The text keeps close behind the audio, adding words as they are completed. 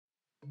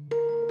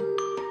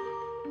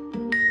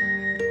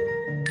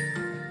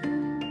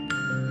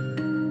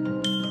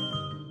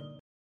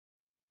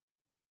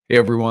Hey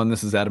everyone,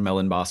 this is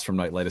Elenbaas from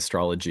Nightlight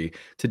Astrology.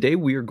 Today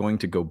we are going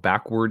to go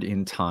backward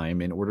in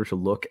time in order to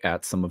look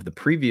at some of the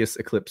previous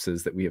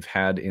eclipses that we have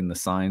had in the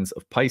signs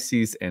of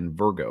Pisces and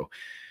Virgo.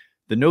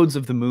 The nodes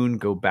of the moon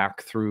go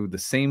back through the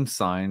same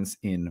signs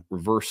in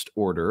reversed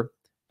order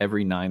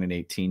every 9 and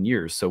 18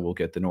 years. So we'll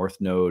get the north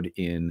node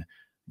in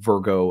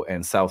Virgo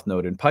and south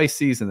node in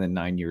Pisces, and then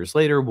 9 years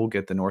later we'll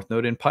get the north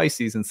node in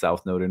Pisces and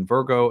south node in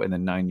Virgo, and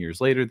then 9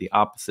 years later the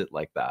opposite,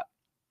 like that.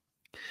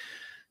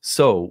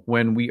 So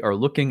when we are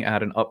looking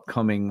at an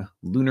upcoming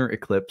lunar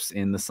eclipse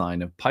in the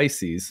sign of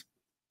Pisces,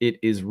 it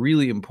is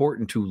really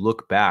important to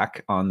look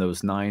back on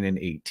those 9 and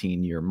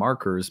 18-year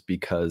markers,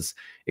 because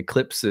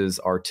eclipses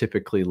are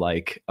typically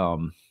like,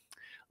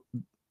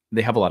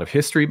 they have a lot of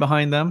history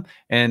behind them.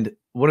 And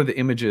one of the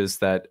images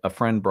that a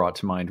friend brought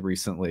to mind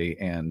recently,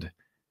 and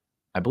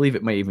I believe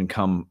it may even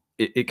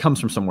it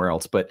comes from somewhere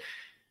else, but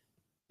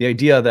the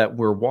idea that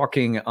we're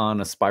walking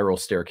on a spiral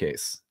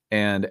staircase.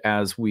 And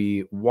as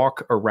we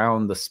walk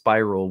around the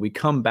spiral, we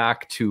come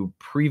back to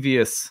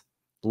previous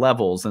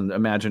levels. And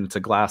imagine it's a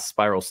glass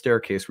spiral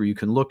staircase where you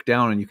can look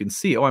down and you can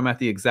see, oh, I'm at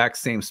the exact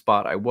same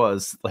spot I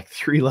was like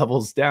 3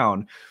 levels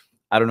down.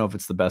 I don't know if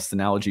it's the best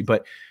analogy,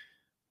 but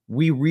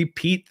we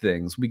repeat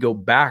things. We go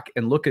back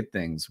and look at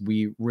things.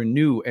 We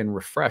renew and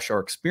refresh our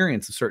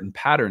experience of certain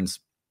patterns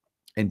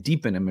and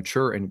deepen and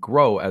mature and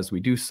grow as we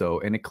do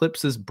so. And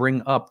eclipses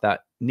bring up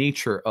that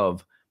nature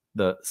of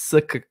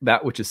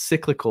that which is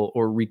cyclical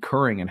or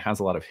recurring and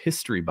has a lot of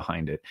history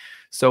behind it.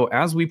 So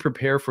as we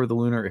prepare for the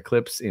lunar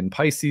eclipse in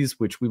Pisces,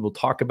 which we will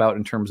talk about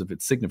in terms of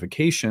its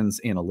significations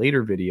in a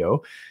later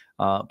video,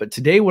 but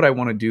today what I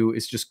want to do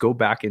is just go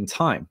back in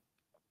time.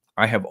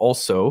 I have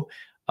also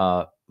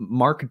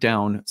marked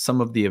down some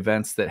of the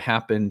events that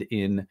happened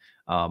in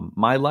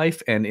my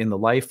life and in the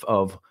life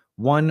of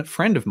one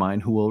friend of mine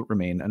who will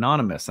remain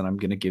anonymous. And I'm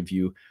going to give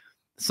you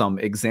some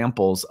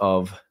examples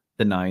of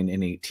the 9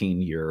 and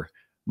 18-year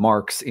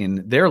marks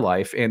in their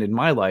life and in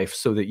my life,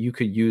 so that you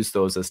could use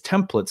those as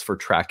templates for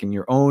tracking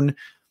your own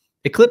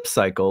eclipse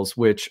cycles,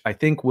 which I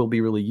think will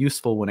be really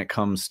useful when it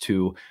comes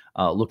to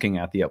looking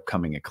at the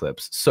upcoming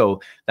eclipse.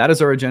 So that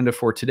is our agenda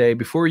for today.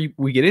 Before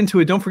we get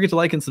into it, don't forget to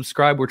like and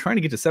subscribe. We're trying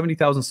to get to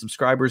 70,000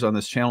 subscribers on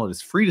this channel. It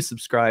is free to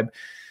subscribe.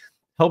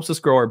 Helps us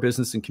grow our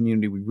business and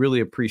community. We really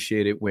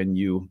appreciate it when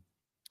you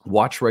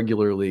watch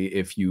regularly.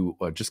 If you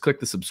just click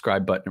the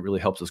subscribe button, it really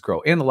helps us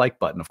grow. And the like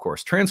button, of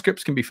course.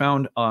 Transcripts can be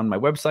found on my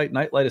website,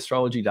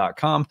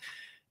 nightlightastrology.com.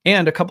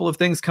 And a couple of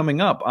things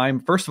coming up. I'm,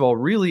 first of all,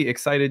 really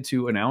excited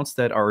to announce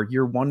that our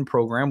Year 1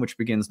 program, which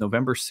begins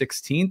November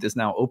 16th, is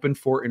now open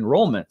for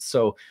enrollment.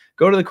 So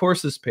go to the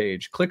courses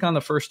page, click on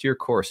the first year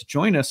course,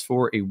 join us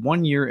for a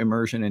 1-year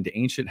immersion into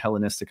ancient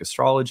Hellenistic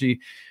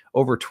astrology.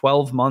 Over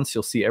 12 months,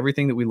 you'll see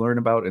everything that we learn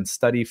about and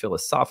study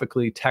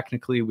philosophically,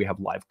 technically. We have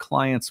live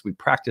clients. We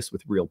practice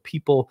with real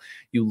people.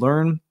 You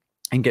learn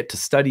and get to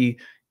study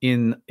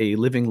in a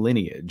living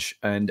lineage.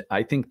 And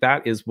I think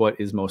that is what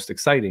is most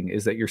exciting,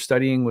 is that you're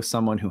studying with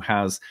someone who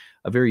has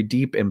a very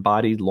deep,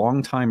 embodied,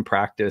 long time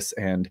practice,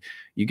 and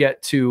you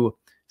get to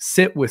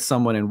sit with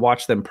someone and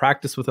watch them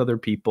practice with other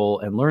people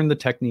and learn the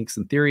techniques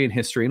and theory and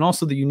history, and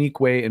also the unique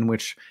way in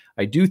which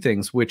I do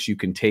things, which you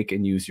can take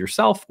and use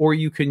yourself, or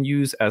you can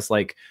use as,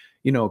 like,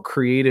 you know,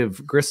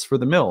 creative grist for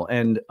the mill,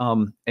 and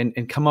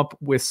come up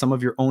with some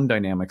of your own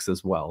dynamics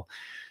as well.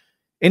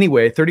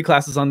 Anyway, 30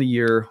 classes on the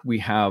year. We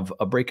have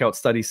a breakout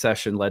study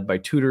session led by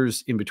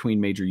tutors in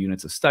between major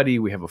units of study.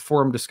 We have a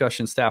forum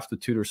discussion staffed with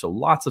tutors, so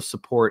lots of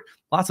support,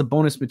 lots of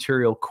bonus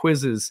material,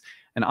 quizzes,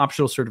 an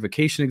optional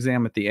certification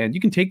exam at the end.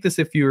 You can take this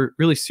if you're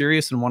really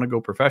serious and want to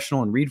go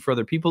professional and read for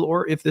other people,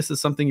 or if this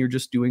is something you're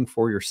just doing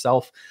for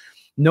yourself.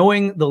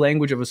 Knowing the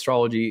language of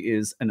astrology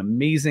is an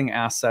amazing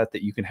asset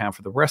that you can have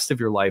for the rest of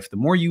your life. The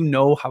more you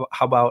know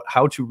about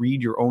how to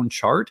read your own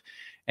chart,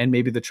 and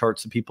maybe the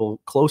charts of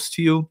people close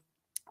to you,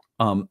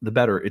 the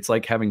better. It's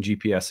like having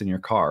GPS in your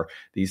car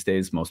these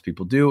days. Most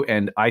people do.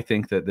 And I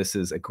think that this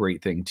is a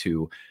great thing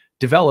to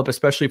develop,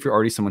 especially if you're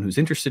already someone who's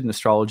interested in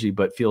astrology,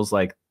 but feels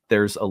like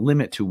there's a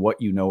limit to what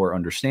you know or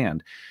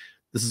understand.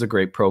 This is a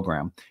great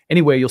program.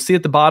 Anyway, you'll see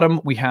at the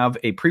bottom, we have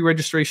a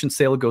pre-registration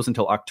sale. It goes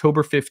until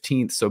October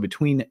 15th. So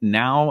between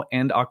now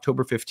and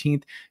October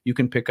 15th, you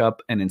can pick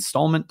up an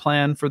installment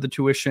plan for the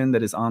tuition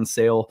that is on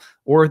sale,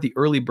 or the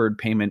early bird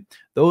payment.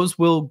 Those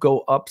will go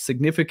up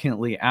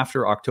significantly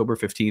after October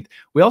 15th.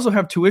 We also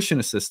have tuition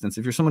assistance.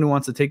 If you're someone who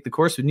wants to take the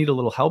course, we need a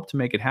little help to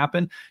make it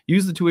happen,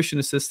 use the tuition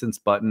assistance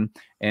button,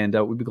 and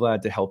we'd be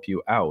glad to help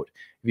you out.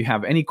 If you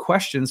have any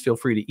questions, feel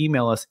free to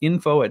email us,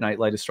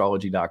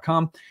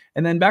 info@nightlightastrology.com.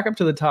 And then back up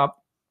to the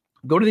top,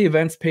 go to the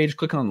events page,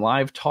 click on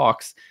live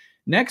talks.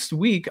 Next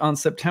week on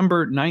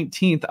September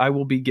 19th, I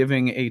will be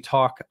giving a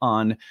talk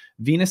on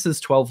Venus's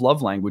 12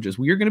 love languages.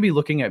 We are going to be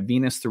looking at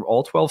Venus through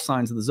all 12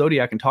 signs of the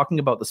zodiac and talking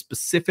about the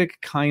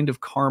specific kind of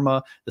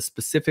karma, the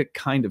specific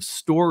kind of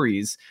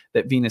stories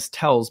that Venus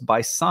tells by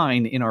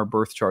sign in our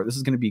birth chart. This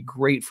is going to be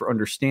great for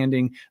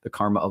understanding the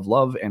karma of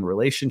love and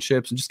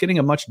relationships, and just getting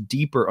a much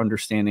deeper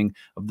understanding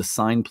of the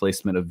sign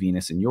placement of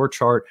Venus in your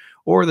chart,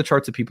 or the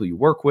charts of people you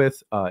work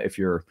with. If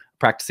you're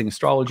practicing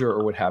astrologer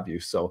or what have you.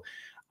 So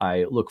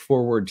I look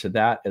forward to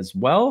that as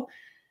well.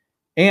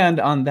 And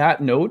on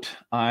that note,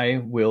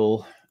 I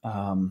will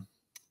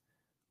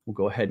we'll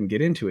go ahead and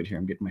get into it here.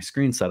 I'm getting my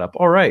screen set up.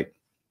 All right.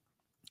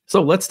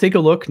 So let's take a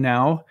look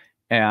now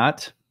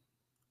at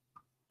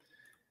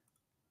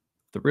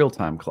the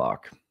real-time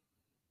clock.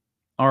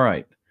 All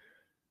right.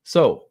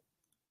 So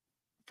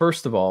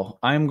first of all,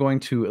 I'm going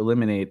to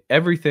eliminate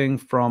everything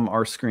from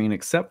our screen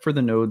except for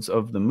the nodes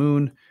of the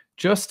moon,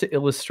 just to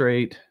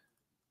illustrate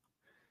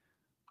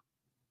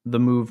the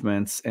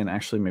movements. And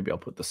actually, maybe I'll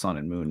put the sun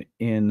and moon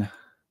in.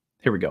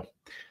 Here we go.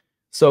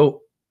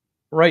 So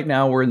right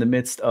now we're in the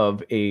midst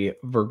of a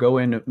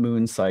Virgoan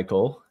moon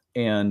cycle,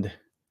 and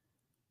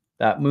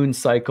that moon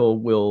cycle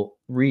will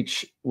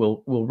reach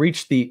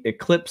the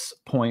eclipse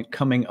point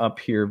coming up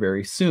here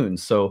very soon.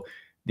 So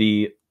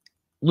the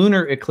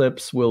lunar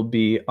eclipse will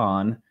be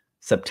on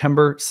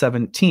September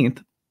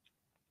 17th,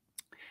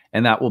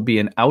 and that will be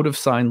an out of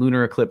sign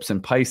lunar eclipse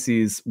in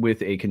Pisces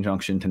with a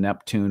conjunction to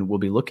Neptune. We'll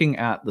be looking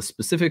at the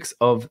specifics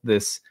of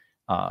this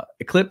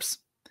eclipse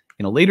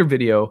in a later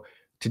video.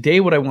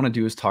 Today, what I want to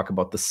do is talk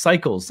about the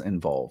cycles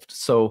involved.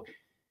 So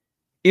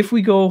if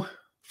we go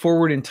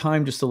forward in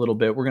time just a little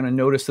bit, we're going to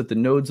notice that the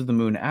nodes of the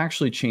moon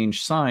actually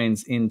change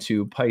signs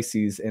into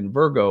Pisces and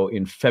Virgo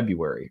in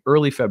February,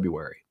 early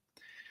February.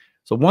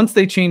 So once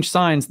they change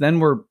signs, then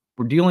we're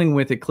dealing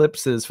with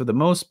eclipses for the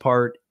most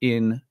part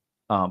in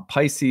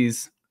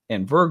Pisces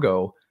and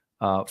Virgo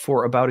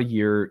for about a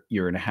year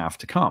and a half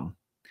to come.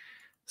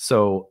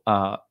 So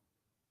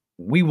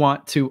we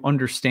want to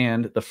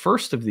understand the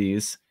first of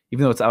these.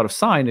 Even though it's out of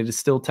sign, it is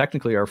still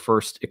technically our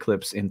first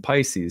eclipse in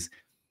Pisces.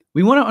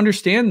 We want to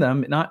understand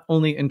them not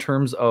only in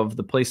terms of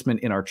the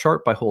placement in our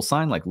chart by whole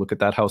sign, like look at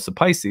that house of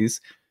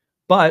Pisces,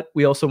 but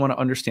we also want to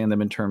understand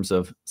them in terms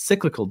of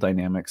cyclical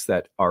dynamics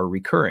that are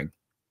recurring.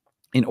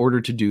 In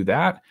order to do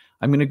that,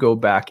 I'm going to go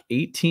back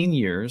 18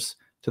 years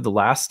to the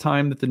last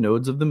time that the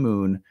nodes of the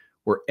moon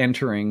were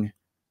entering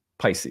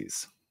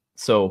Pisces.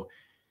 So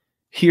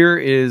here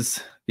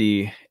is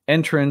the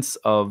entrance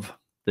of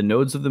the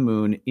nodes of the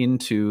moon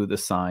into the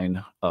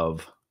sign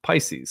of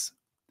Pisces.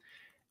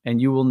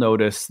 And you will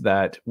notice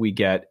that we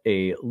get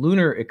a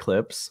lunar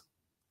eclipse.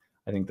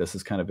 I think this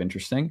is kind of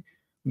interesting.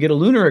 We get a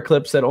lunar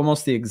eclipse at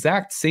almost the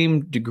exact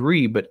same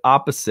degree, but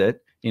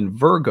opposite in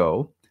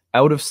Virgo,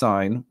 out of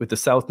sign with the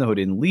south node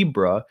in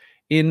Libra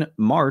in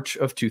March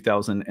of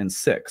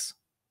 2006.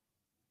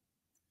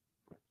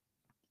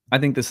 I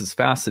think this is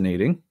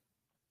fascinating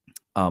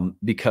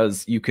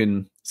because you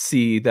can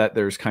see that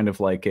there's kind of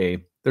like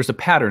there's a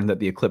pattern that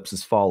the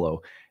eclipses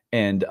follow.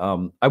 And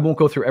I won't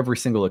go through every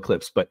single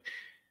eclipse, but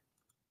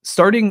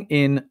starting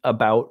in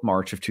about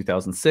March of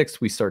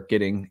 2006, we start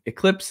getting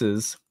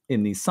eclipses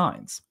in these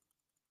signs.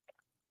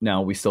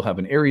 Now, we still have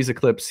an Aries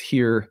eclipse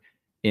here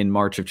in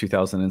March of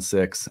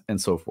 2006 and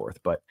so forth,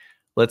 but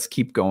let's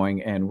keep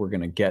going, and we're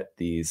going to get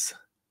these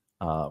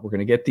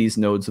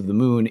nodes of the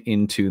moon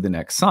into the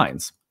next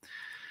signs.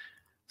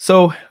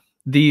 So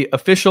the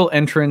official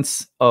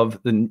entrance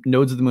of the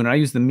nodes of the moon, I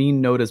use the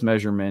mean node as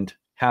measurement,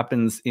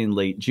 happens in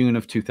late June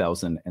of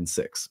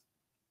 2006.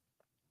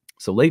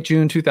 So late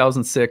June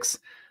 2006,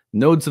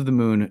 nodes of the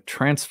moon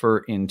transfer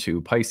into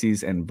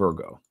Pisces and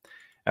Virgo,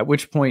 at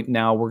which point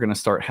now we're going to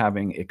start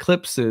having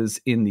eclipses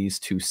in these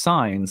two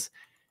signs,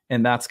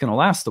 and that's going to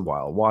last a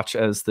while. Watch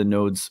as the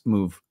nodes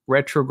move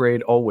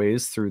retrograde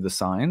always through the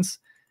signs,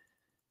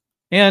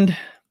 and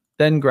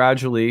then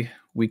gradually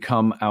we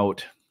come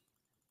out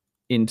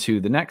into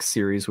the next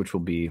series, which will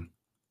be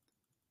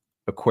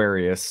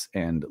Aquarius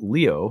and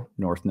Leo,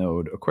 North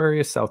Node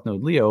Aquarius, South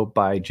Node Leo,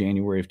 by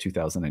January of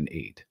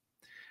 2008.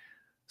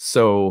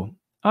 So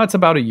it's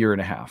about a year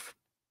and a half.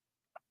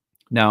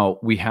 Now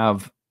we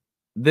have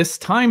this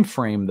time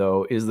frame,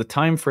 though, is the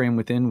time frame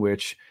within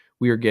which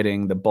we are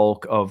getting the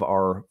bulk of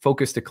our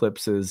focused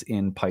eclipses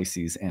in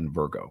Pisces and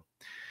Virgo.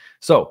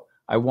 So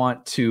I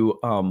want to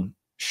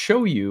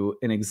show you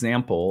an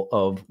example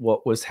of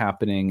what was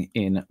happening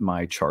in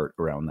my chart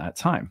around that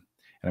time.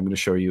 And I'm going to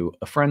show you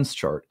a friend's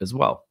chart as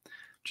well,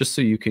 just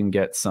so you can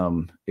get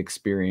some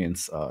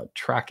experience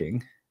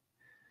tracking.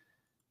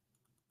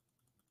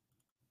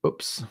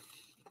 Oops.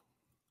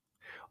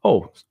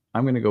 Oh,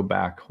 I'm going to go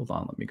back. Hold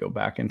on. Let me go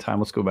back in time.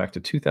 Let's go back to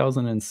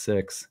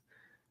 2006.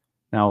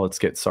 Now let's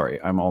get, sorry,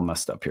 I'm all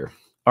messed up here.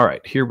 All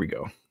right, here we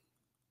go.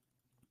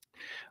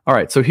 All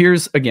right, so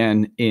here's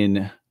again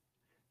in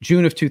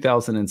June of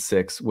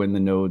 2006 when the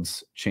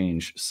nodes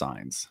change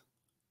signs.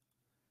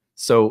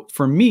 So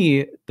for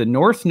me, the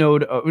North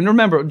Node, and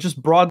remember,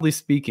 just broadly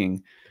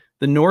speaking,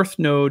 the North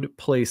Node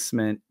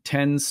placement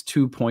tends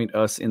to point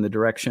us in the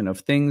direction of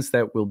things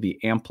that will be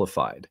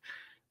amplified.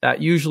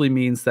 That usually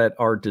means that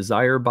our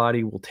desire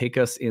body will take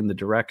us in the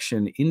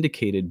direction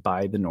indicated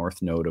by the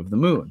North Node of the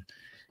moon.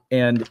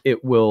 And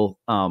it will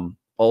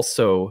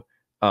also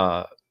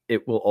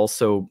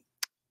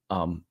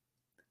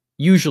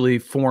usually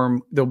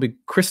form, there'll be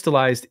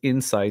crystallized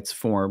insights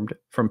formed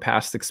from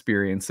past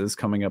experiences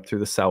coming up through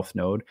the South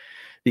Node.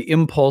 The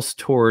impulse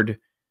toward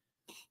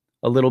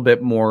a little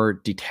bit more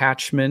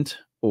detachment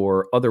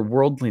or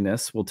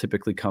otherworldliness will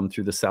typically come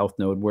through the south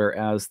node,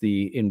 whereas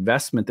the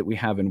investment that we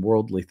have in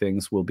worldly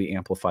things will be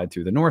amplified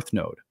through the north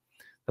node.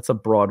 That's a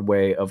broad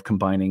way of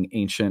combining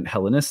ancient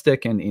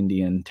Hellenistic and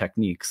Indian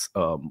techniques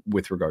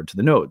with regard to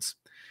the nodes.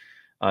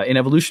 In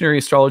evolutionary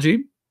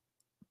astrology,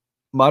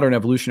 modern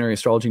evolutionary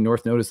astrology,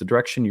 north node is the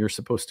direction you're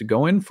supposed to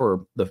go in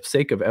for the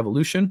sake of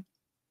evolution.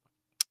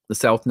 The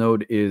south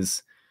node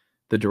is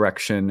the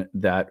direction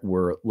that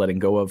we're letting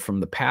go of from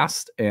the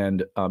past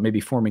and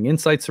maybe forming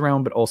insights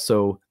around, but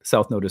also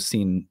south node is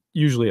seen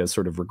usually as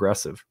sort of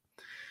regressive.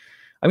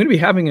 I'm going to be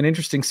having an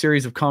interesting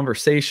series of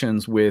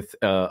conversations with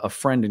a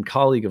friend and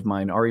colleague of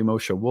mine, Ari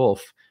Moshe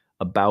Wolf,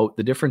 about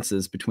the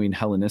differences between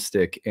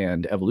Hellenistic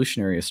and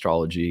evolutionary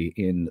astrology.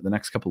 In the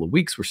next couple of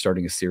weeks, we're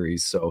starting a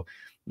series. So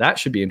that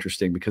should be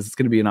interesting because it's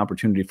going to be an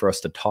opportunity for us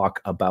to talk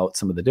about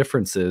some of the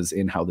differences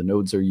in how the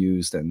nodes are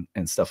used and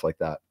stuff like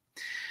that.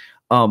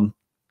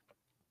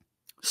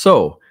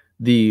 So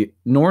the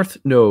north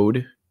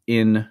node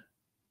in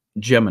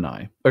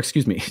Gemini,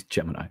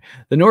 the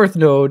north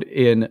node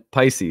in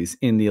Pisces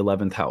in the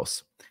 11th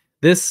house.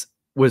 This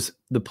was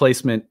the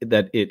placement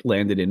that it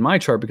landed in my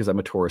chart because I'm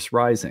a Taurus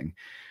rising.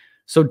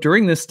 So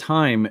during this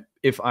time,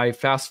 if I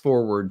fast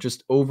forward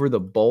just over the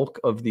bulk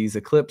of these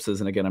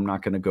eclipses, and again, I'm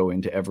not going to go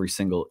into every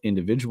single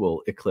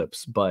individual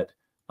eclipse, but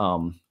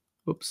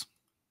oops,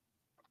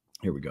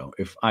 here we go.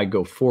 If I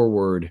go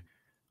forward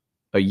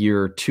a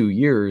year, 2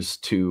 years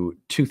to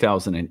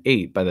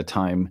 2008, by the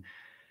time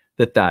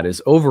that that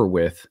is over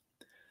with,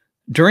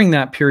 during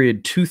that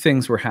period, two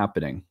things were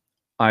happening.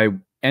 I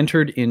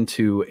entered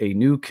into a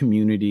new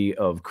community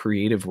of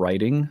creative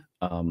writing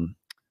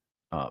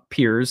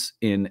peers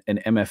in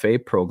an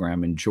MFA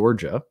program in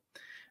Georgia.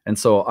 And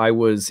so I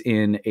was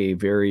in a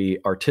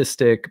very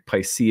artistic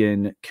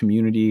Piscean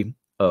community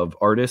of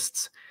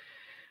artists,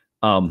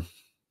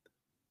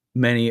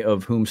 many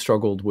of whom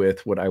struggled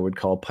with what I would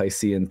call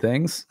Piscean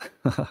things,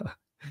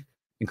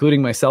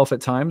 including myself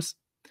at times.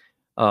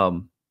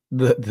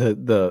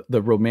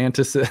 The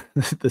romantic,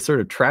 the sort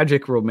of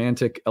tragic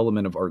romantic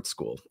element of art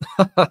school.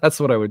 That's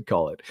what I would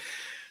call it.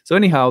 So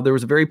anyhow, there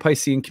was a very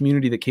Piscean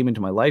community that came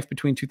into my life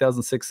between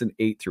 2006 and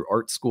 8 through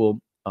art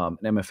school, an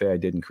MFA I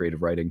did in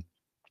creative writing,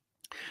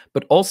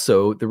 but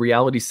also the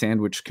reality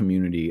sandwich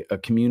community, a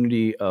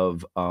community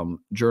of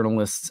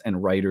journalists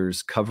and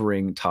writers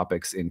covering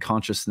topics in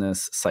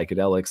consciousness,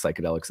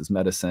 psychedelics as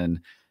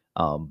medicine,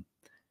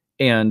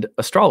 and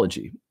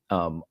astrology.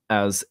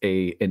 As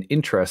an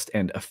interest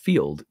and a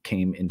field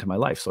came into my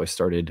life. So I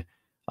started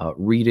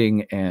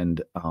reading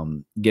and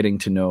getting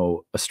to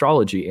know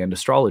astrology and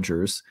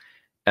astrologers,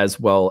 as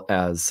well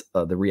as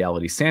the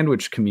reality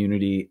sandwich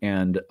community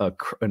and a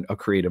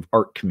creative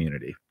art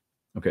community.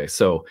 Okay,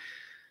 so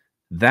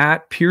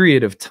that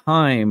period of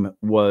time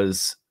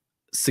was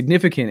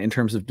significant in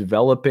terms of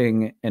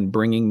developing and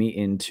bringing me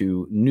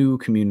into new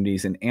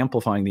communities and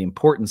amplifying the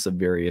importance of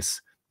various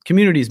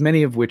communities,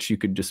 many of whom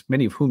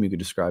you could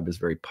describe as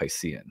very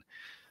Piscean.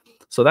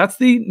 So that's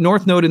the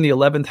north node in the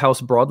 11th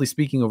house, broadly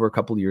speaking, over a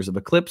couple of years of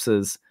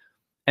eclipses.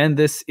 And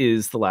this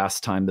is the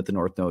last time that the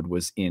north node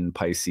was in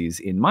Pisces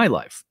in my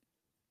life.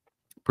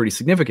 Pretty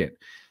significant.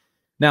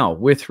 Now,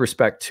 with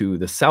respect to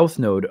the south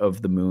node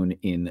of the moon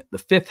in the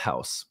 5th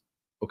house.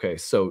 Okay,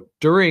 so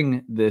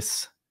during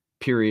this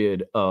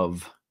period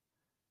of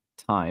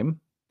time,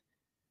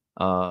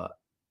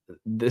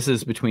 this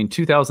is between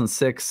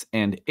 2006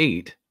 and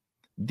 8.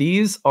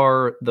 These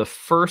are the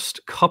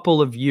first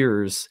couple of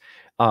years.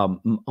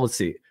 Let's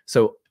see.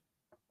 So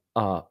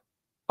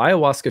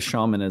ayahuasca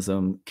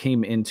shamanism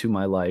came into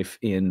my life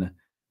in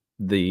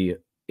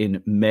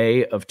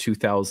May of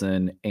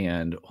 2000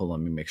 and hold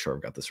on, let me make sure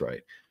I've got this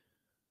right.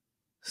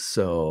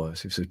 So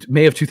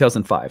May of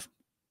 2005.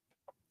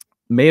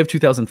 May of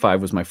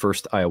 2005 was my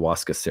first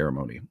ayahuasca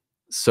ceremony.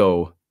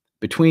 So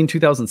between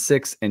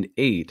 2006 and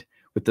 8,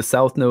 with the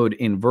south node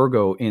in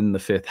Virgo in the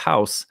 5th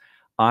house,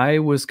 I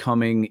was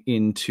coming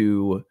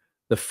into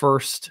the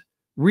first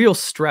real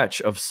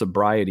stretch of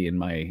sobriety in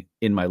my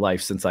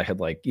life since I had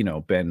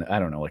been, I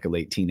don't know, like a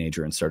late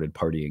teenager and started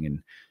partying and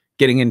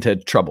getting into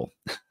trouble.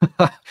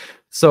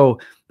 So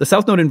the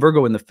south node in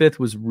Virgo in the 5th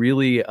was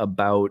really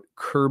about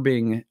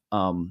curbing,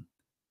 kind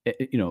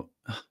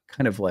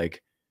of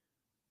like,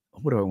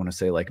 what do I want to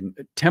say? Like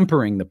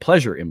tempering the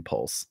pleasure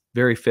impulse.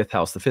 Very 5th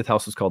house. The 5th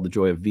house was called the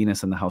joy of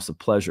Venus and the house of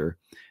pleasure,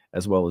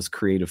 as well as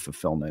creative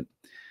fulfillment.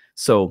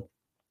 So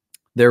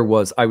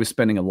I was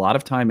spending a lot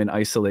of time in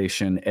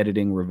isolation,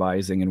 editing,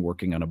 revising, and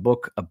working on a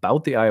book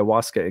about the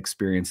ayahuasca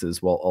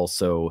experiences while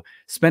also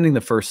spending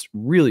the first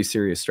really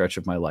serious stretch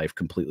of my life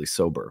completely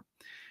sober.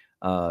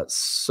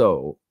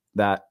 So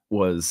that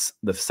was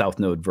the south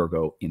node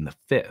Virgo in the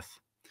 5th.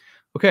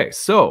 Okay,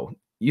 so,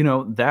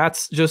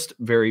 that's just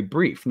very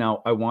brief.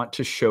 Now, I want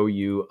to show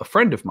you a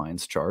friend of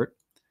mine's chart.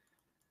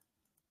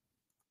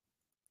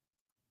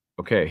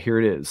 Okay, here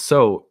it is.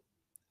 So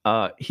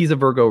he's a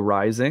Virgo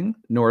rising,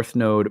 north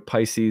node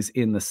Pisces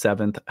in the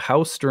 7th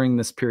house during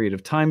this period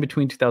of time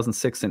between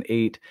 2006 and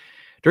 8.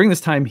 During this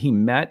time, he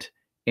met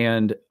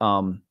and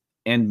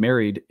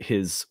married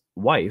his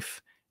wife.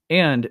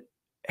 And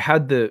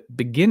had the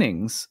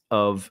beginnings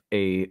of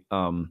the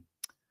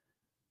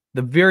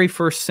very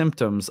first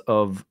symptoms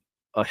of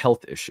a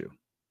health issue.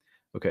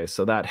 Okay,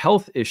 so that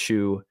health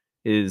issue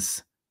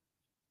is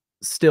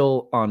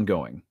still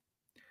ongoing.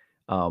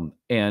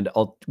 And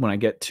when I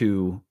get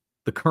to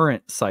the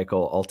current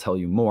cycle, I'll tell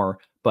you more.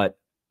 But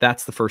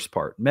that's the first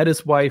part. Met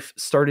his wife,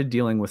 started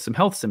dealing with some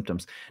health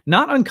symptoms.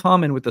 Not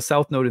uncommon with the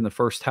South Node in the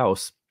first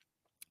house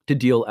to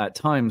deal at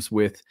times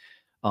with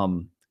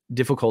um,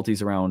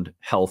 difficulties around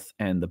health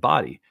and the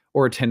body,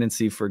 or a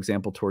tendency, for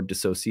example, toward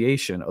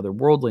dissociation,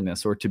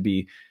 otherworldliness, or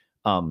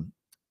um,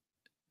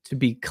 to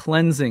be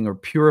cleansing or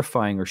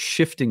purifying or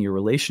shifting your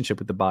relationship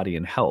with the body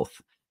and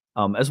health,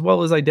 as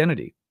well as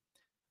identity.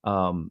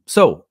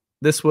 So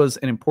this was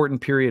an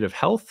important period of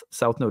health,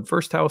 South Node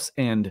first house,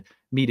 and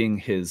meeting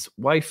his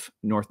wife,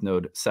 North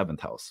Node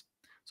seventh house.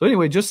 So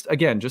anyway, just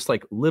again, just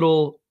like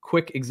little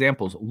quick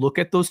examples, look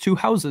at those two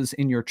houses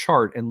in your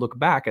chart and look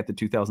back at the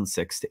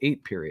 2006 to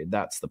 8 period.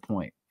 That's the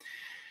point.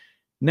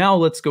 Now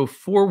let's go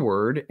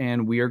forward,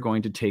 and we are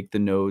going to take the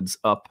nodes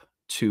up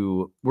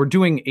to, we're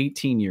doing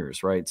 18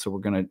 years, right? So we're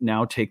going to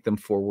now take them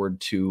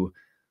forward to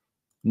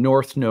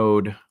North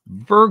Node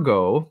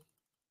Virgo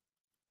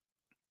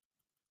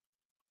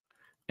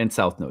and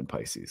South Node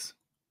Pisces.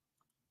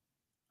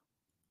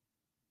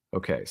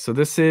 Okay, so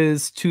this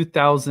is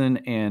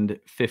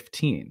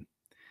 2015.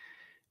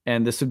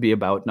 And this would be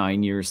about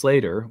 9 years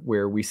later,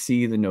 where we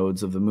see the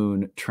nodes of the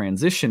moon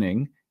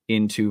transitioning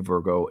into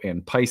Virgo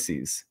and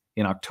Pisces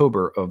in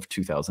October of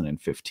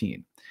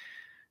 2015.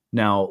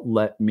 Now,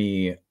 let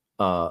me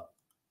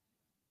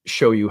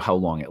show you how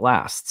long it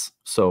lasts.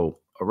 So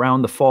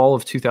around the fall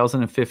of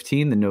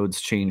 2015, the nodes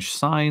changed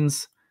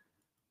signs.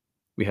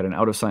 We had an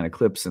out of sign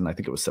eclipse in, I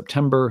think it was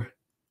September.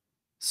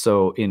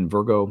 So in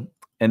Virgo,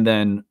 and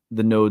then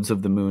the nodes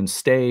of the moon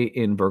stay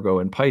in Virgo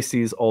and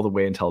Pisces all the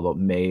way until about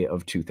May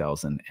of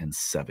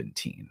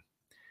 2017.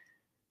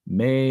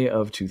 May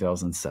of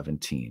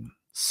 2017.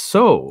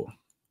 So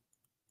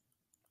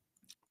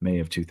May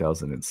of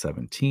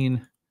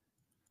 2017.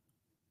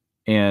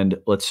 And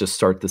let's just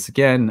start this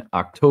again,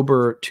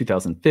 October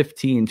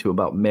 2015 to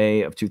about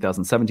May of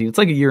 2017. It's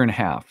like a year and a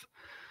half.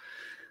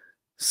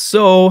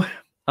 So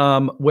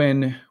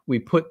when we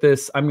put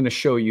this, I'm going to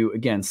show you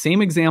again,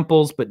 same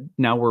examples, but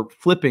now we're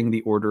flipping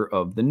the order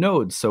of the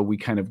nodes. So we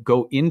kind of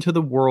go into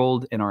the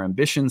world and our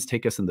ambitions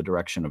take us in the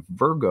direction of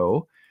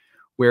Virgo,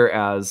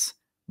 whereas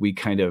we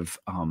kind of,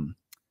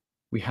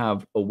 we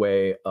have a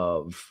way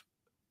of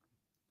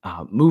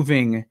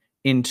moving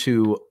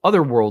into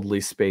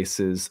otherworldly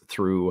spaces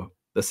through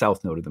the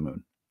South Node of the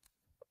moon,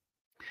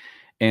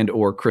 and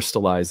or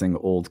crystallizing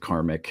old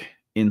karmic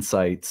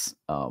insights,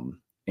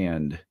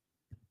 and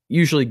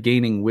usually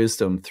gaining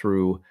wisdom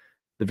through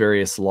the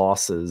various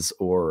losses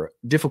or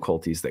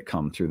difficulties that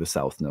come through the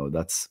South Node.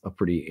 That's a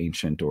pretty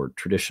ancient or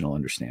traditional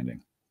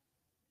understanding.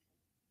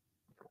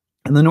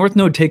 And the North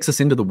Node takes us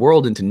into the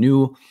world, into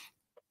new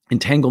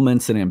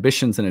entanglements and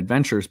ambitions and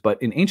adventures.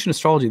 But in ancient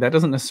astrology, that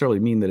doesn't necessarily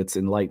mean that it's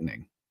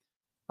enlightening.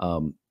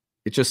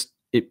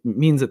 It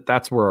means that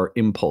that's where our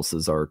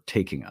impulses are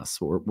taking us,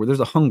 or where there's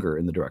a hunger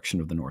in the direction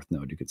of the North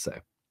Node, you could say.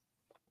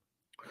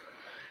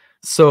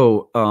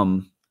 So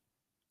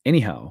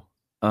anyhow,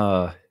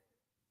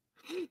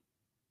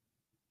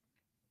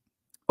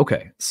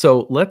 okay,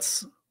 so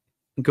let's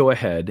go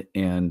ahead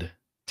and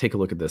take a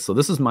look at this. So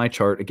this is my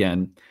chart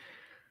again,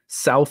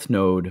 South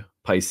Node,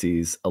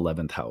 Pisces,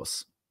 11th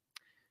house.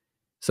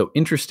 So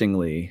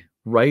interestingly,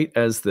 right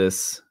as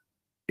this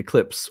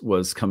eclipse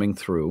was coming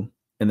through,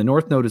 and the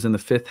North Node is in the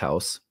 5th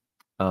house,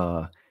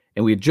 and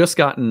we had just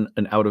gotten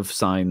an out of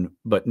sign,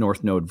 but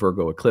North Node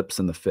Virgo eclipse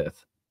in the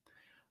 5th.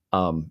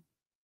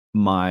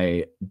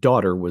 My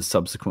daughter was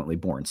subsequently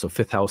born. So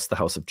 5th house, the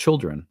house of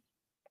children.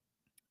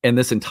 And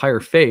this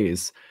entire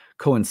phase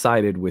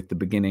coincided with the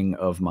beginning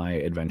of my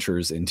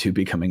adventures into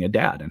becoming a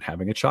dad and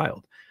having a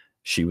child.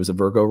 She was a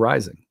Virgo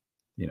rising,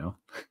 you know?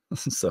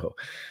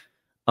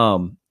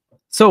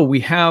 So we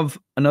have,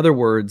 in other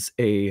words,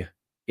 a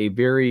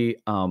very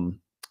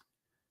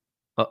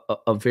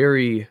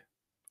very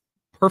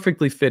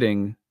perfectly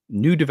fitting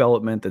new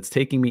development that's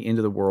taking me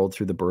into the world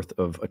through the birth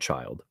of a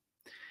child.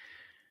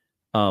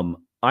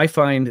 I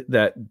find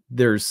that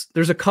there's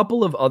a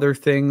couple of other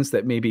things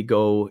that maybe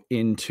go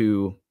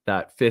into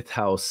that 5th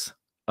house,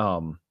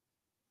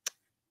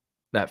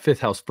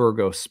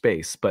 Virgo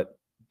space, but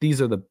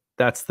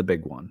that's the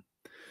big one.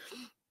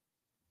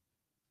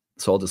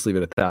 So I'll just leave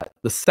it at that.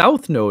 The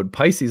South Node,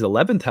 Pisces,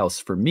 11th house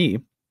for me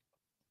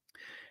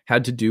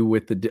had to do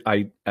with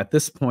at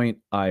this point,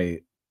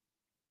 I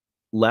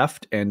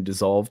left and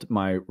dissolved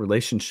my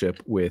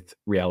relationship with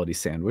Reality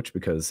Sandwich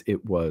because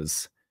it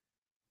was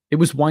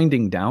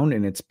winding down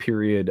in its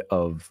period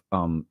of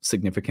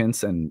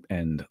significance,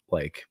 and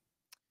like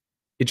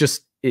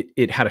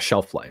it had a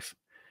shelf life.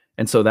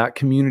 And so that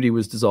community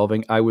was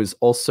dissolving. I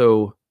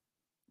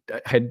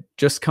had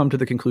just come to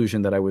the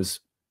conclusion that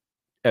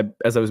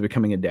as I was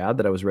becoming a dad,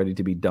 that I was ready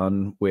to be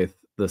done with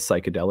the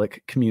psychedelic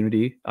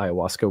community,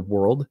 ayahuasca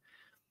world,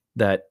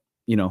 that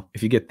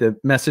if you get the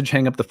message,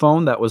 hang up the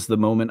phone. That was the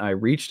moment I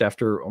reached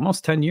after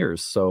almost 10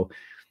 years. So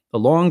a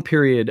long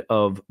period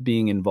of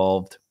being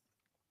involved,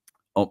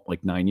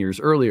 like 9 years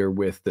earlier,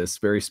 with this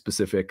very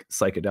specific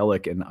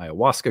psychedelic and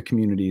ayahuasca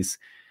communities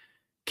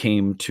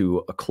came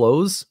to a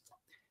close.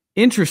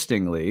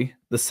 Interestingly,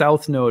 the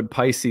South Node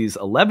Pisces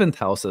 11th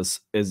house,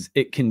 as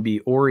it can be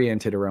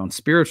oriented around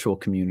spiritual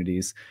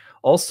communities,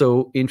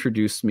 also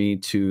introduced me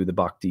to the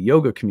Bhakti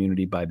Yoga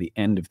community by the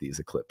end of these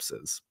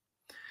eclipses.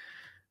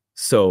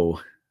 So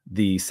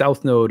the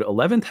South Node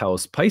 11th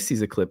house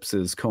Pisces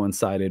eclipses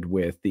coincided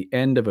with the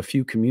end of a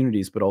few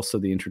communities, but also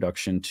the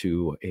introduction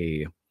to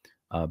a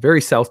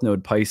very South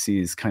Node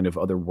Pisces kind of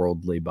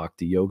otherworldly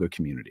Bhakti Yoga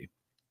community.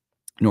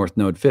 North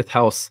Node 5th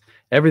house,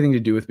 everything to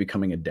do with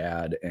becoming a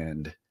dad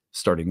and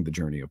starting the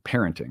journey of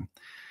parenting.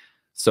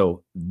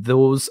 So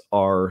those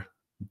are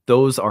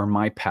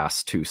my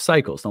past 2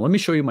 cycles. Now let me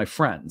show you my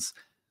friends.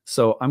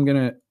 So I'm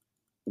going to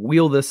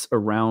wheel this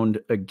around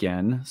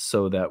again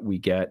so that we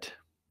get,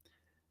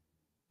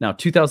 now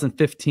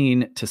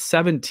 2015 to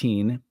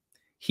 17,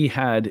 he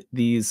had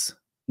these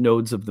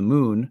nodes of the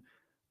moon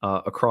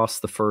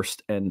across the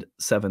 1st and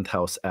 7th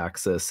house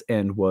axis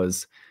and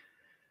was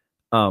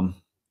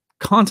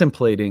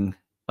contemplating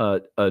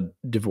a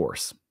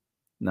divorce.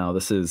 Now,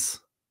 this is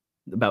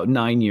about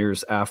 9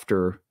 years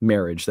after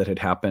marriage that had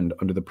happened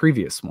under the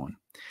previous one.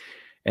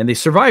 And they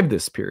survived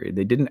this period.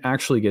 They didn't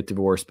actually get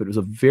divorced, but it was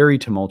a very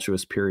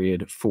tumultuous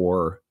period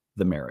for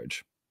the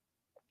marriage.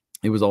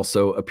 It was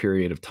also a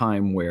period of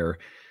time where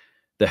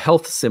the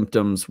health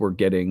symptoms were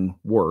getting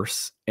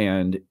worse,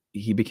 and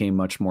he became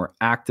much more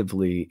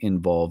actively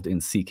involved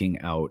in seeking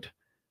out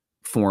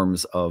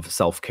forms of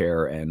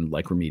self-care and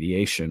like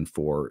remediation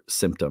for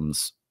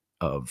symptoms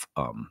of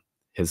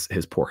his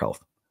poor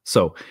health.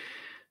 So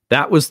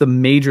that was the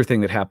major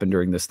thing that happened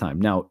during this time.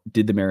 Now,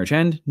 did the marriage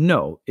end?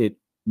 No, it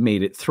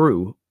made it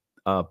through,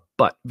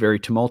 but very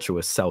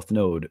tumultuous South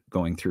Node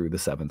going through the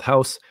 7th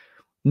house.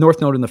 North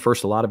Node in the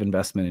 1st, a lot of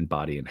investment in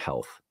body and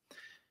health.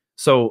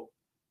 So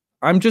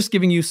I'm just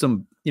giving you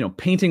some,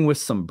 painting with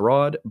some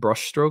broad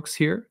brushstrokes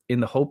here in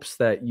the hopes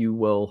that you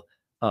will,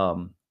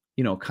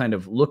 kind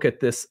of look at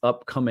this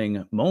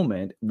upcoming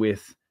moment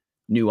with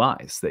new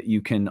eyes, that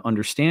you can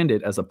understand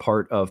it as a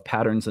part of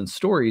patterns and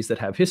stories that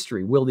have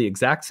history. Will the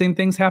exact same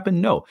things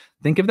happen? No.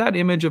 Think of that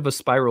image of a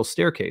spiral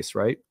staircase,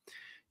 right?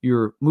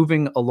 You're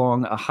moving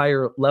along a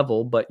higher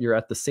level, but you're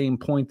at the same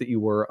point that you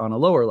were on a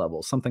lower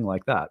level, something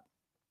like that.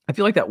 I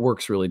feel like that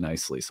works really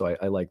nicely. So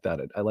I like that.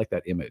 I like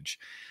that image.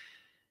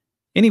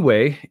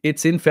 Anyway,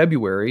 it's in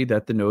February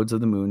that the nodes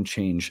of the moon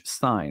change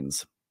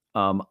signs.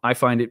 I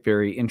find it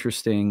very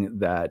interesting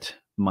that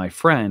my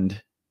friend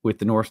with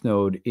the North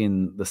Node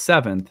in the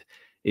 7th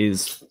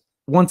is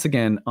once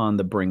again on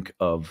the brink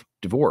of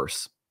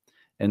divorce.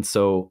 And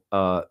so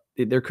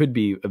there could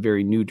be a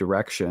very new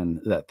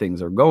direction that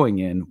things are going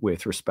in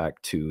with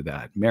respect to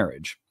that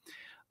marriage.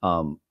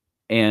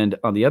 And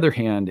on the other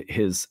hand,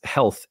 his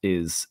health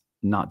is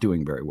not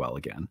doing very well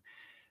again.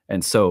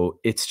 And so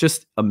it's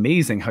just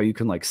amazing how you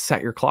can like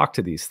set your clock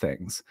to these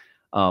things.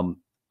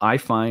 I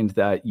find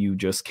that you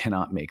just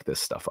cannot make this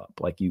stuff up.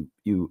 Like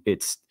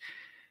it's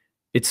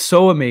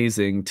so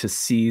amazing to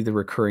see the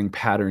recurring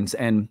patterns.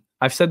 And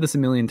I've said this a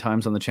million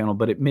times on the channel,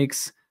 but it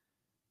makes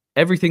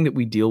everything that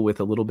we deal with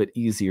a little bit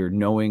easier,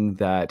 knowing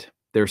that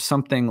there's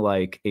something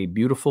like a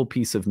beautiful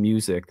piece of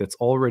music that's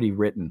already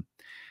written.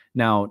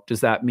 Now,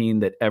 does that mean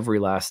that every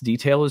last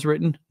detail is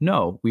written?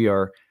 No, we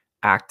are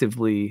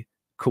actively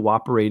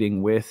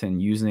cooperating with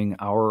and using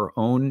our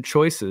own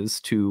choices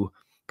to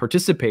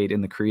participate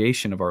in the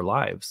creation of our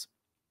lives.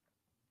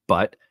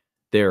 But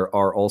there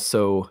are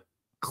also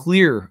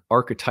clear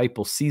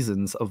archetypal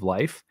seasons of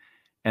life,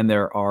 and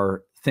there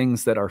are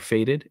things that are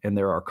fated, and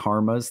there are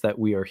karmas that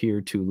we are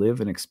here to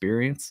live and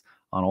experience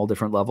on all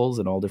different levels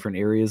and all different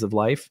areas of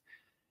life.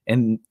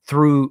 And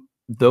through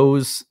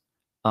those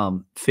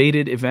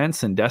fated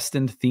events and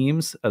destined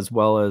themes, as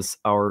well as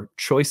our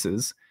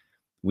choices,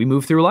 we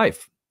move through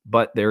life.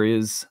 But there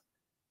is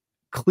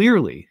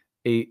clearly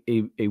a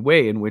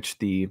way in which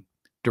the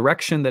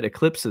direction that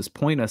eclipses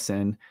point us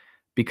in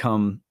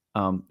become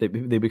they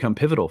become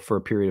pivotal for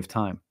a period of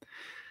time.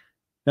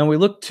 Now we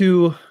look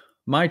to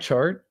my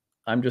chart.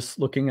 I'm just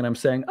looking and I'm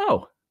saying,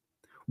 oh,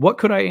 what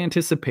could I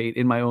anticipate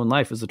in my own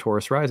life as a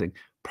Taurus rising?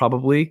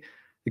 Probably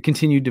the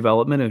continued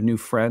development of new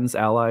friends,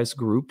 allies,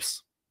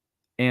 groups.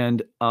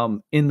 And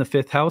in the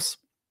 5th house,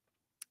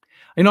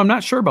 I'm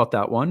not sure about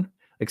that one.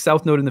 Like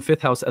South Node in the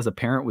 5th house as a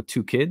parent with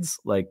 2 kids,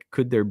 like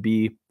could there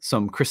be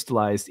some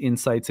crystallized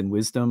insights and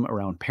wisdom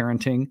around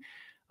parenting?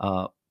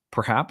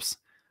 Perhaps.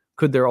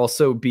 Could there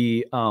also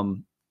be,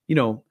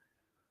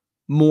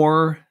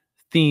 more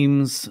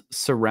themes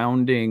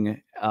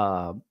surrounding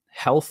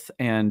health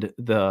and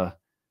the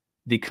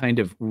kind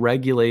of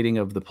regulating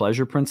of the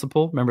pleasure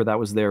principle? Remember, that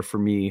was there for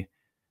me,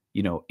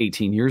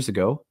 18 years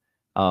ago.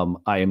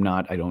 I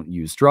don't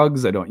use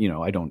drugs. I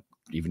don't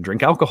even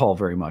drink alcohol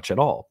very much at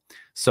all.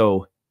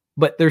 So,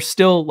 but there's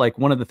still like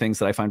one of the things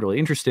that I find really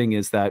interesting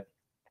is that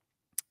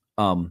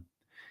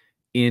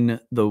in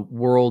the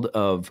world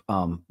of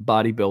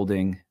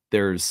bodybuilding,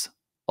 there's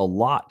a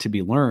lot to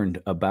be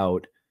learned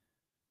about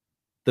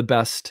the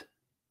best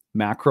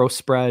macro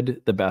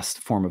spread, the best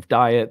form of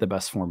diet, the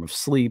best form of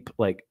sleep,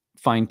 like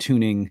fine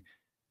tuning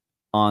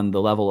on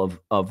the level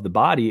of the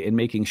body and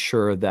making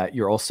sure that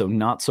you're also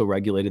not so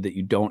regulated that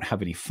you don't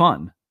have any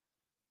fun.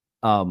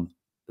 Um,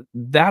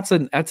 that's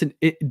an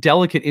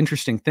delicate,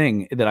 interesting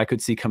thing that I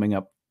could see coming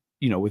up,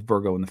 with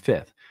Virgo in the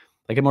fifth.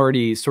 Like I'm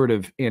already sort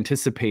of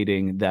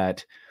anticipating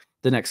that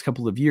the next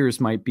couple of years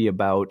might be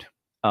about,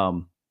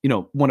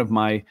 one of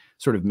my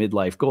sort of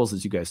midlife goals,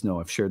 as you guys know,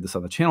 I've shared this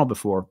on the channel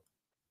before.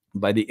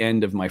 By the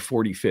end of my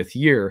 45th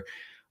year,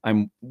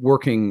 I'm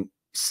working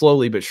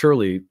slowly but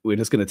surely.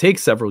 It's going to take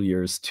several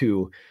years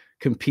to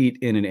compete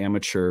in an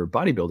amateur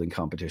bodybuilding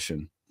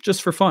competition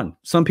just for fun.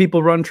 Some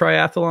people run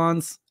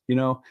triathlons,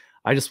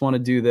 I just want to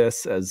do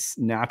this as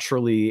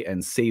naturally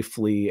and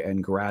safely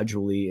and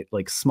gradually,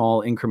 like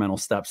small incremental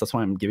steps. That's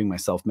why I'm giving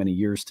myself many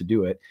years to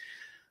do it.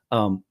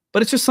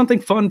 But it's just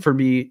something fun for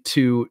me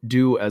to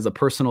do as a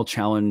personal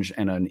challenge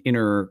and an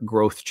inner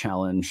growth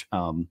challenge.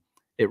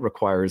 It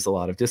requires a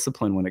lot of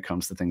discipline when it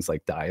comes to things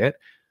like diet.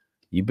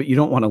 But you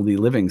don't want to be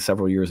living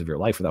several years of your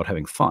life without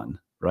having fun,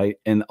 right?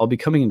 And I'll be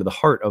coming into the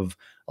heart of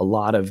a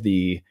lot of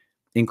the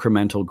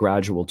incremental,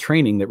 gradual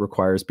training that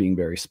requires being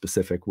very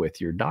specific with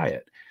your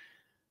diet.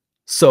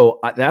 So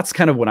that's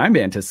kind of what I'm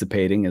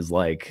anticipating is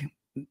like,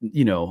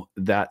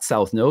 that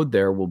South Node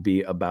there will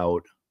be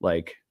about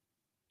like,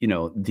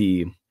 the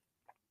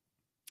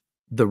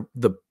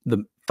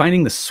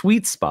finding the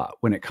sweet spot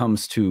when it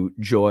comes to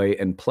joy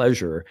and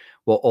pleasure,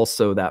 while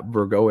also that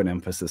Virgoan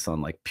emphasis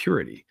on like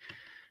purity.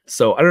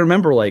 So I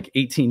remember like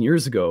 18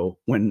 years ago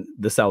when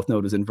the South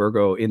Node was in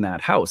Virgo in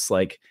that house,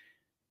 like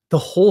the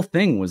whole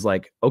thing was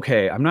like,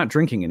 okay, I'm not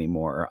drinking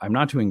anymore. I'm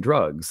not doing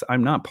drugs.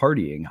 I'm not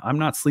partying. I'm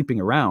not sleeping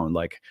around.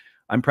 Like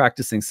I'm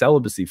practicing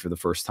celibacy for the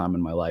first time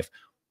in my life.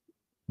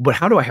 But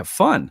how do I have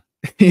fun?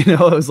 It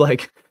was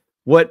like,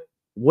 what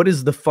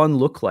does the fun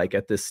look like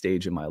at this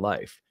stage in my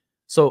life?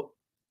 So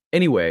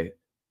anyway,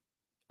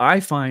 I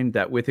find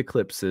that with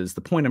eclipses,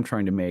 the point I'm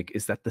trying to make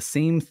is that the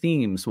same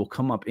themes will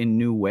come up in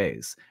new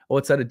ways. Oh,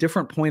 it's at a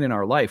different point in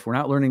our life. We're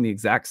not learning the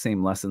exact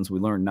same lessons we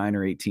learned 9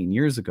 or 18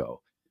 years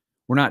ago.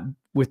 We're not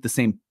with the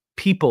same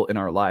people in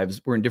our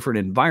lives. We're in different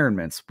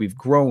environments. We've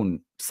grown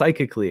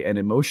psychically and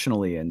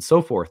emotionally and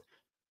so forth.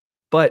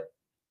 But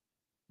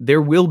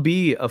there will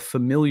be a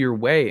familiar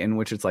way in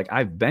which it's like,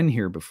 I've been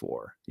here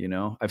before,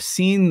 I've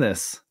seen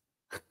this.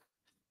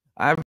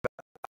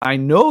 I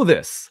know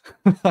this.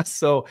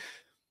 So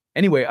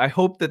anyway, I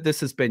hope that this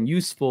has been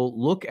useful.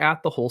 Look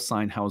at the whole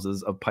sign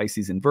houses of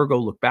Pisces and Virgo.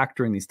 Look back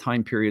during these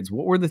time periods.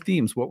 What were the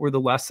themes? What were the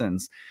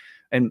lessons?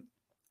 And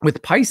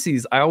with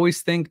Pisces, I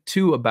always think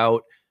too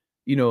about,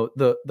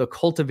 the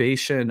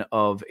cultivation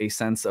of a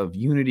sense of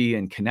unity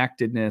and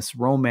connectedness,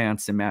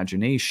 romance,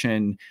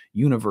 imagination,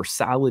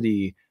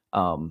 universality,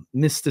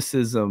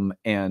 mysticism,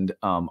 and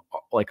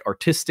like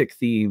artistic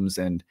themes,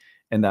 and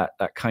that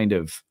kind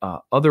of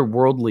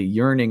otherworldly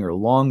yearning or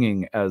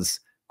longing as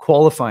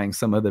qualifying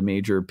some of the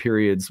major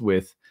periods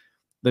with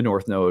the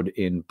North Node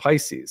in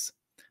Pisces.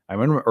 I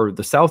remember, or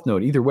the South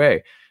Node, either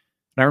way.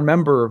 And I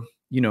remember,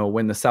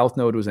 when the South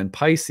Node was in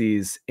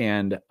Pisces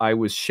and I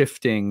was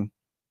shifting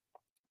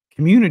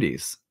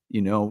communities,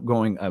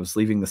 I was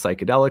leaving the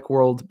psychedelic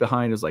world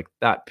behind. It was like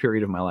that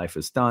period of my life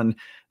is done.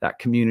 That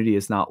community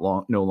is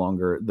no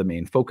longer the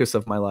main focus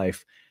of my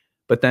life.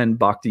 But then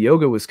Bhakti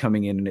Yoga was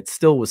coming in and it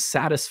still was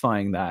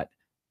satisfying that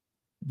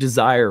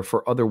desire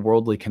for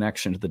otherworldly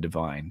connection to the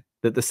divine,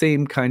 that the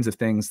same kinds of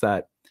things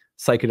that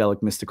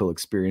psychedelic mystical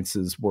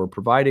experiences were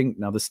providing,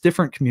 now this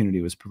different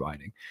community was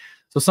providing.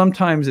 So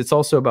sometimes it's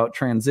also about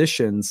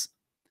transitions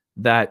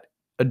that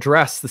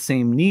address the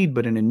same need,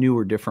 but in a new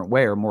or different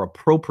way, or more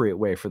appropriate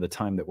way for the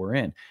time that we're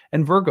in.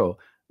 And Virgo,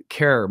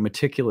 care,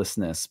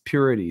 meticulousness,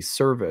 purity,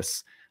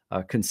 service,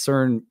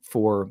 concern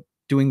for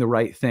doing the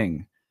right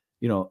thing.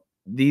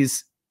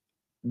 These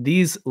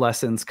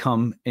lessons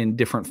come in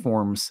different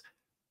forms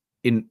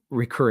in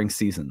recurring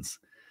seasons.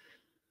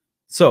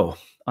 So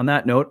on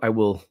that note, I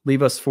will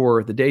leave us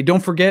for the day.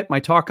 Don't forget, my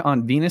talk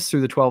on Venus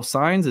through the 12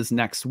 signs is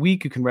next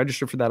week. You can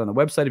register for that on the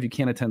website. If you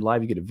can't attend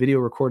live, you get a video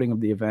recording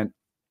of the event.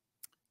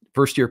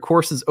 First year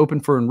course is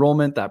open for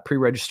enrollment. That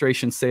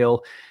pre-registration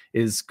sale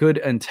is good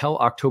until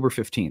October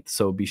 15th.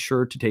 So be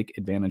sure to take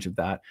advantage of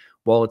that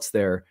while it's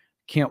there.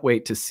 Can't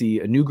wait to see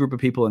a new group of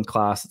people in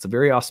class. It's a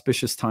very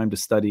auspicious time to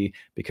study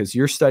because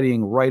you're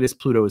studying right as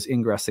Pluto is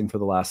ingressing for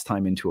the last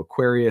time into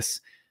Aquarius.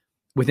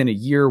 Within a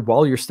year,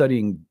 while you're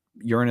studying,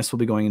 Uranus will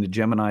be going into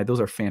Gemini. Those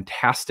are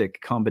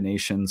fantastic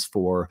combinations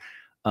for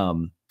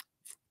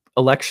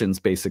elections,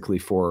 basically,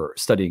 for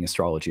studying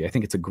astrology. I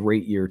think it's a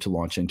great year to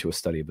launch into a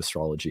study of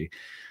astrology.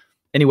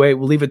 Anyway,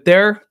 we'll leave it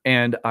there,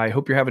 and I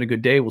hope you're having a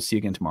good day. We'll see you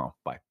again tomorrow.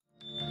 Bye.